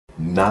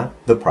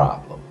not the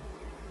problem.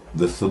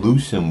 The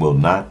solution will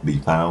not be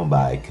found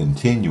by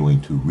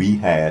continuing to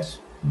rehash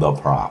the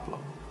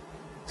problem.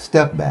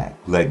 Step back,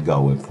 let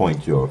go, and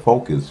point your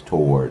focus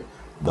toward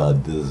the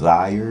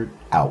desired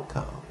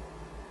outcome.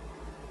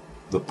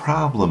 The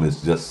problem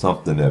is just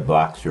something that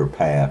blocks your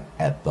path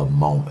at the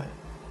moment.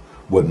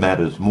 What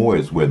matters more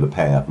is where the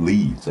path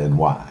leads and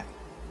why.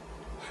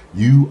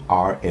 You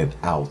are an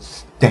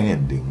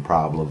outstanding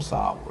problem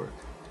solver.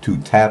 To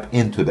tap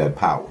into that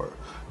power,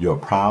 your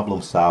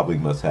problem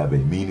solving must have a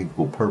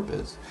meaningful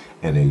purpose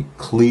and a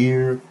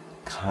clear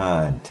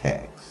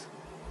context.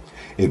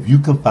 If you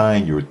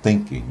confine your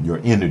thinking,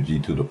 your energy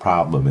to the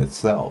problem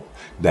itself,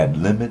 that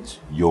limits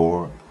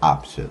your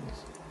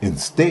options.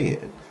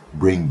 Instead,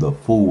 bring the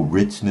full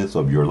richness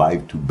of your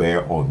life to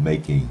bear on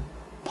making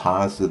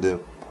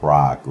positive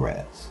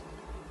progress.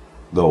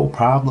 Though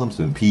problems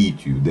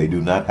impede you, they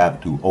do not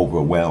have to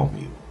overwhelm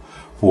you.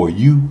 For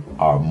you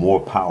are more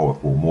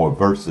powerful, more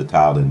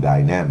versatile and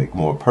dynamic,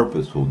 more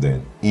purposeful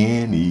than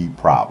any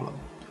problem.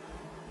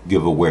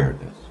 Give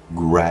awareness,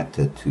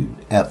 gratitude,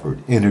 effort,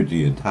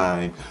 energy, and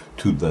time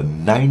to the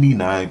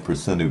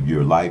 99% of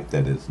your life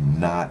that is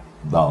not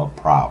the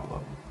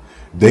problem.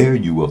 There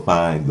you will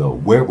find the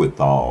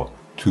wherewithal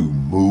to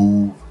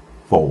move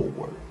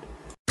forward.